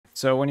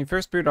So when you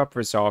first boot up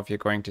Resolve, you're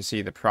going to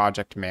see the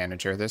project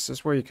manager. This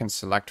is where you can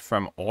select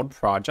from old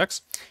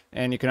projects,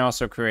 and you can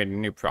also create a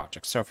new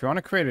project. So if you want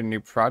to create a new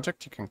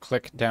project, you can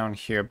click down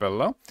here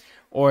below,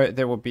 or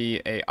there will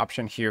be an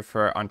option here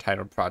for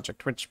Untitled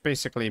Project, which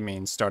basically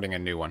means starting a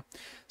new one.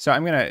 So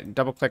I'm going to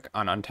double click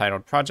on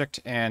Untitled Project,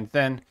 and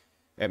then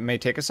it may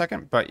take a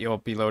second, but you'll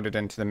be loaded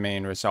into the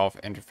main Resolve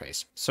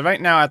interface. So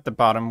right now at the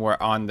bottom, we're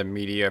on the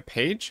media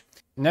page.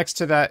 Next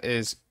to that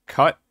is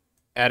Cut,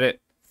 Edit,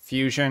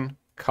 Fusion,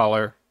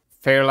 Color,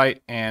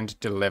 Fairlight, and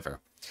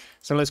Deliver.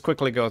 So let's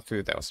quickly go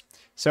through those.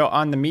 So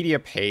on the media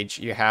page,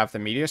 you have the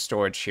media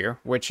storage here,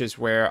 which is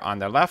where on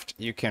the left,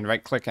 you can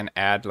right click and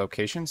add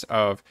locations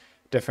of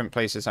different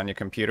places on your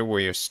computer where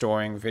you're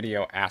storing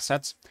video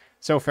assets.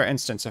 So for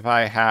instance, if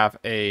I have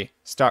a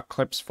stock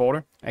clips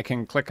folder, I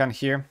can click on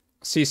here,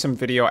 see some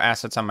video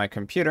assets on my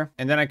computer,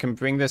 and then I can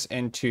bring this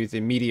into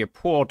the media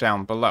pool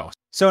down below.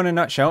 So in a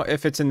nutshell,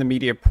 if it's in the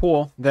media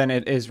pool, then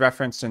it is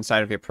referenced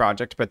inside of your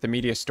project, but the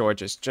media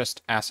storage is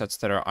just assets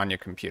that are on your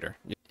computer.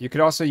 You could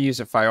also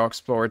use a file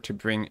explorer to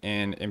bring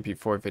in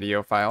MP4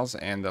 video files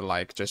and the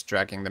like, just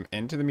dragging them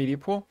into the media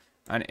pool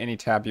on any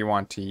tab you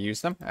want to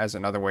use them as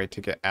another way to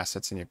get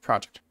assets in your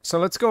project. So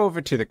let's go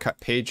over to the cut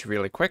page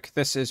really quick.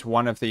 This is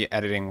one of the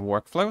editing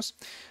workflows.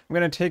 I'm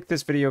going to take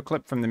this video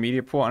clip from the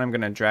media pool and I'm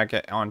going to drag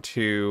it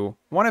onto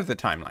one of the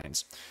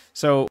timelines.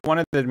 So one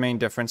of the main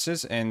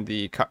differences in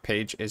the cut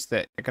page is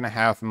that you're going to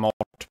have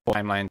multiple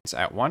timelines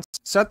at once.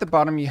 So at the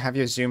bottom, you have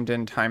your zoomed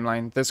in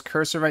timeline. This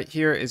cursor right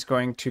here is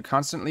going to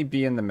constantly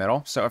be in the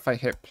middle. So if I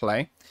hit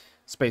play,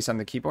 space on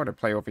the keyboard or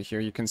play over here,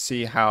 you can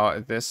see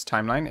how this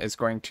timeline is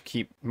going to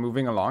keep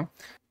moving along.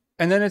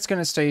 And then it's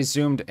going to stay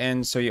zoomed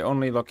in, so you're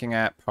only looking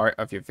at part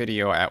of your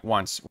video at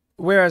once.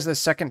 Whereas the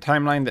second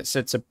timeline that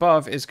sits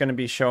above is going to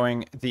be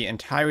showing the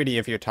entirety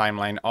of your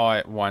timeline all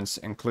at once,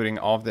 including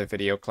all of the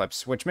video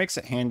clips, which makes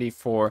it handy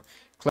for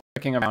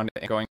clicking around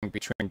and going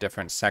between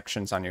different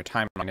sections on your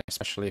timeline,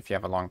 especially if you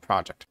have a long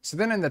project. So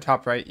then in the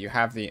top right, you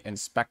have the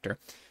inspector.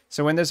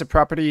 So when there's a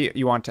property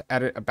you want to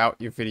edit about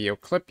your video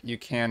clip, you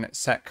can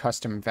set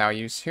custom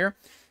values here.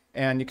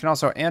 And you can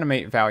also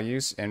animate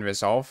values in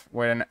Resolve.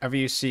 Whenever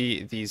you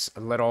see these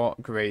little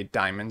gray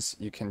diamonds,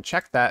 you can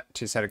check that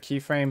to set a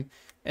keyframe.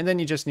 And then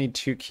you just need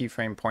 2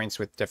 keyframe points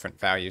with different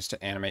values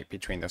to animate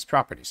between those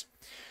properties.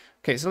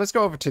 Okay, so let's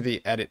go over to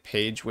the edit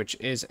page, which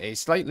is a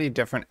slightly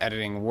different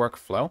editing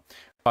workflow,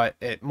 but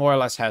it more or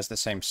less has the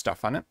same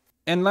stuff on it.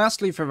 And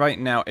lastly, for right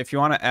now, if you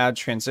want to add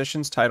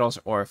transitions, titles,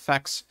 or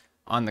effects,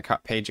 on the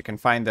cut page, you can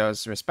find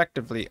those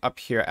respectively up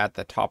here at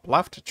the top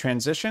left.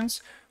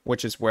 Transitions,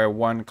 which is where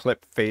one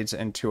clip fades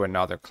into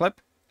another clip.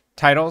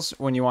 Titles,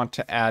 when you want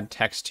to add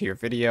text to your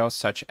video,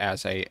 such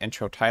as a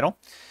intro title.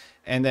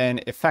 And then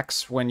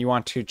effects, when you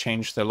want to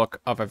change the look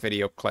of a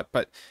video clip,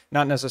 but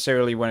not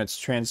necessarily when it's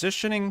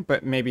transitioning,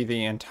 but maybe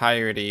the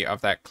entirety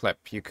of that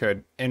clip. You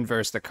could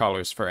inverse the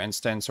colors, for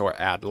instance, or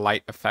add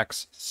light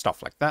effects,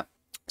 stuff like that.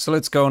 So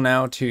let's go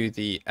now to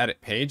the edit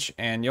page,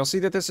 and you'll see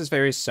that this is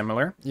very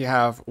similar. You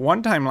have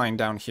one timeline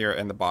down here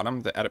in the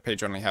bottom. The edit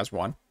page only has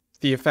one.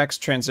 The effects,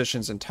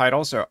 transitions, and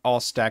titles are all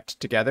stacked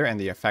together in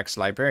the effects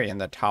library in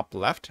the top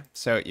left.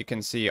 So you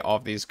can see all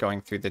of these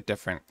going through the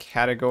different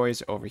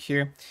categories over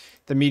here.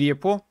 The media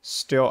pool,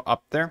 still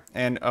up there.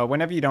 And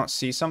whenever you don't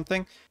see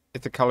something,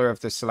 if the color of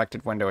the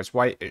selected window is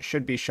white, it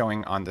should be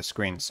showing on the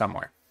screen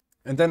somewhere.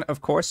 And then,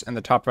 of course, in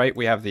the top right,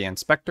 we have the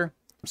inspector.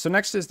 So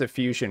next is the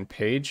Fusion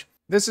page.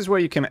 This is where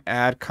you can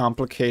add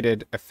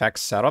complicated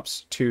effects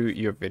setups to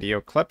your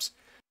video clips.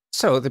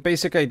 So the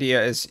basic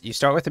idea is you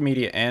start with the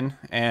media in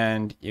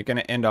and you're going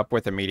to end up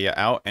with the media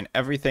out, and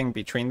everything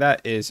between that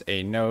is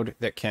a node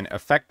that can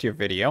affect your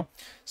video.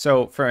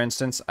 So for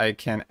instance, I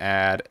can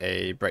add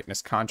a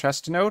brightness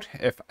contrast node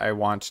if I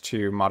want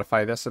to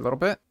modify this a little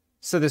bit.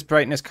 So this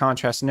brightness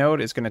contrast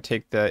node is going to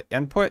take the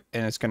input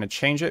and it's going to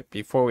change it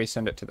before we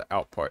send it to the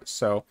output.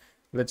 So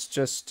let's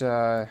just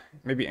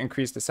maybe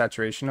increase the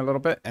saturation a little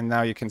bit, and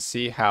now you can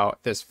see how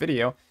this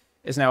video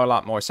is now a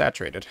lot more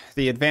saturated.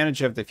 The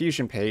advantage of the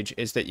Fusion page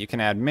is that you can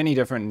add many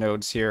different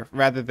nodes here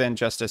rather than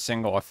just a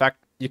single effect.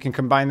 You can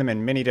combine them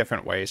in many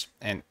different ways,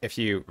 and if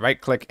you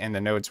right-click in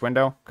the nodes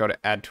window, go to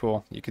Add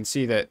Tool, you can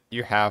see that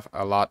you have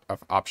a lot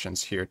of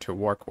options here to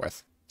work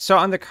with. So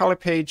on the color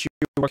page,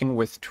 you're working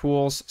with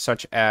tools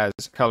such as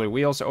color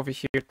wheels over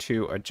here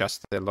to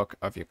adjust the look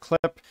of your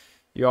clip.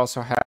 You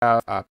also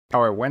have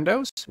power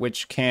windows,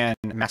 which can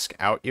mask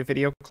out your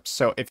video clips.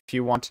 So if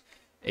you want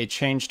a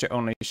change to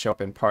only show up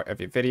in part of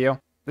your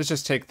video, let's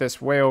just take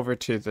this way over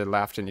to the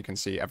left and you can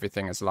see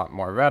everything is a lot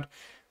more red.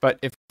 But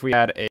if we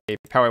add a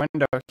power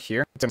window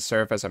here, it's going to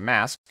serve as a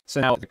mask.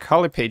 So now the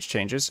color page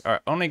changes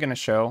are only going to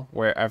show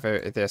wherever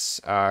this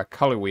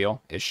color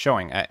wheel is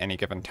showing at any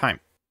given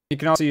time. You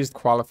can also use the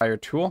qualifier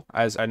tool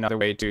as another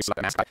way to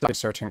select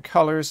certain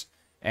colors.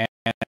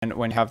 And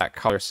when you have that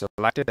color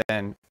selected,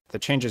 then the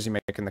changes you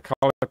make in the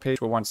color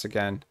page will once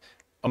again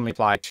only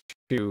apply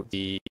to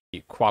the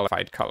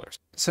qualified colors.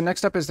 So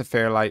next up is the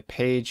Fairlight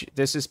page.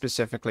 This is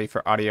specifically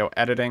for audio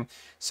editing.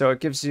 So it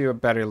gives you a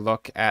better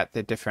look at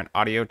the different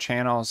audio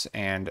channels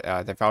and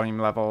the volume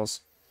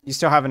levels. You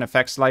still have an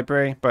effects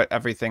library, but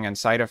everything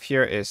inside of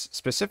here is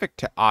specific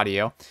to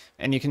audio.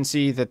 And you can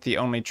see that the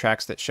only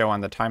tracks that show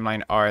on the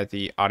timeline are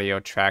the audio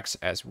tracks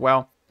as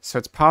well. So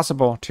it's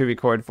possible to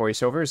record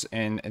voiceovers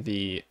in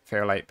the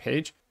Fairlight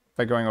page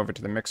by going over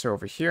to the mixer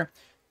over here,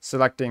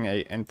 selecting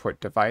a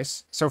input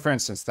device. So for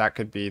instance, that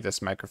could be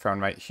this microphone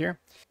right here,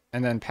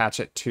 and then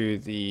patch it to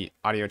the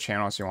audio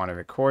channels you want to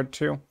record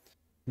to.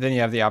 Then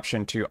you have the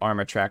option to arm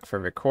a track for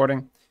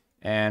recording.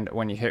 And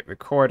when you hit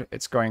record,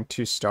 it's going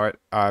to start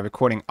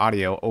recording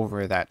audio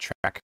over that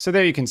track. So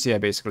there you can see I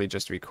basically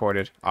just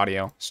recorded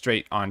audio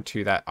straight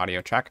onto that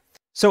audio track.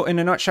 So in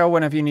a nutshell,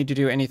 whenever you need to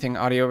do anything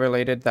audio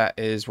related, that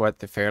is what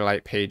the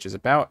Fairlight page is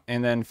about.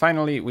 And then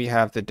finally, we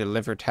have the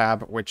Deliver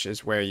tab, which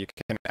is where you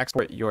can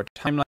export your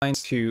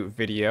timelines to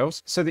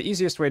videos. So the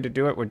easiest way to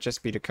do it would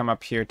just be to come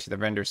up here to the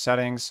render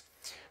settings.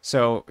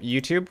 So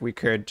YouTube, we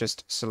could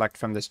just select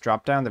from this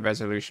dropdown the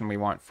resolution we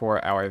want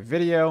for our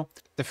video.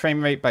 The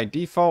frame rate by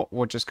default,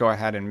 we'll just go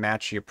ahead and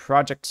match your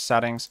project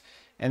settings.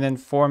 And then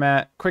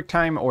format,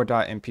 QuickTime or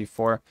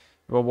 .mp4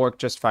 will work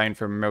just fine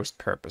for most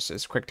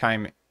purposes.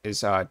 QuickTime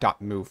is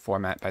 .mov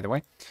format, by the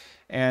way.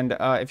 And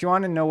if you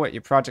want to know what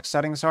your project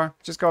settings are,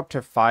 just go up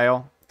to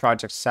File,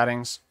 Project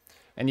Settings,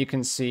 and you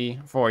can see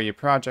for your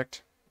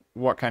project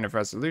what kind of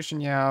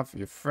resolution you have,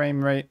 your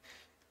frame rate,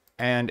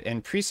 and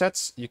in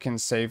presets, you can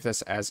save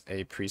this as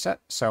a preset.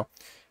 So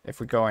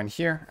if we go in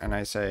here and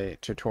I say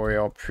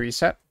tutorial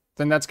preset,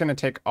 then that's going to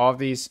take all of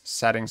these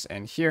settings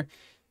in here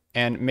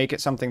and make it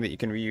something that you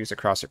can reuse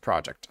across your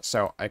project.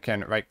 So I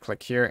can right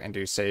click here and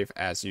do save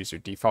as user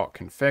default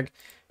config.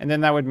 And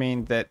then that would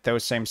mean that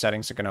those same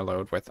settings are going to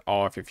load with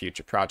all of your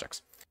future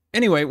projects.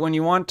 Anyway, when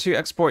you want to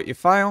export your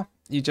file,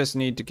 you just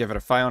need to give it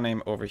a file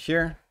name over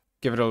here,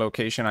 give it a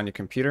location on your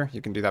computer.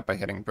 You can do that by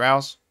hitting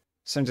browse.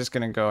 So I'm just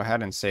going to go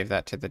ahead and save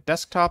that to the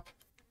desktop,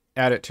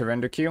 add it to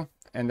render queue.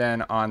 And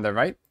then on the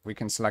right, we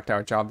can select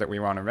our job that we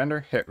want to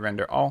render, hit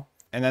render all.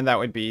 And then that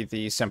would be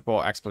the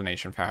simple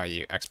explanation for how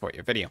you export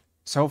your video.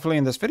 So hopefully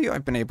in this video,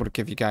 I've been able to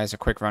give you guys a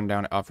quick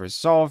rundown of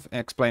Resolve,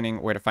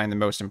 explaining where to find the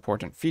most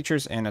important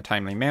features in a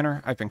timely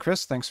manner. I've been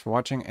Chris, thanks for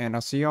watching, and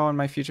I'll see you all in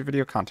my future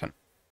video content.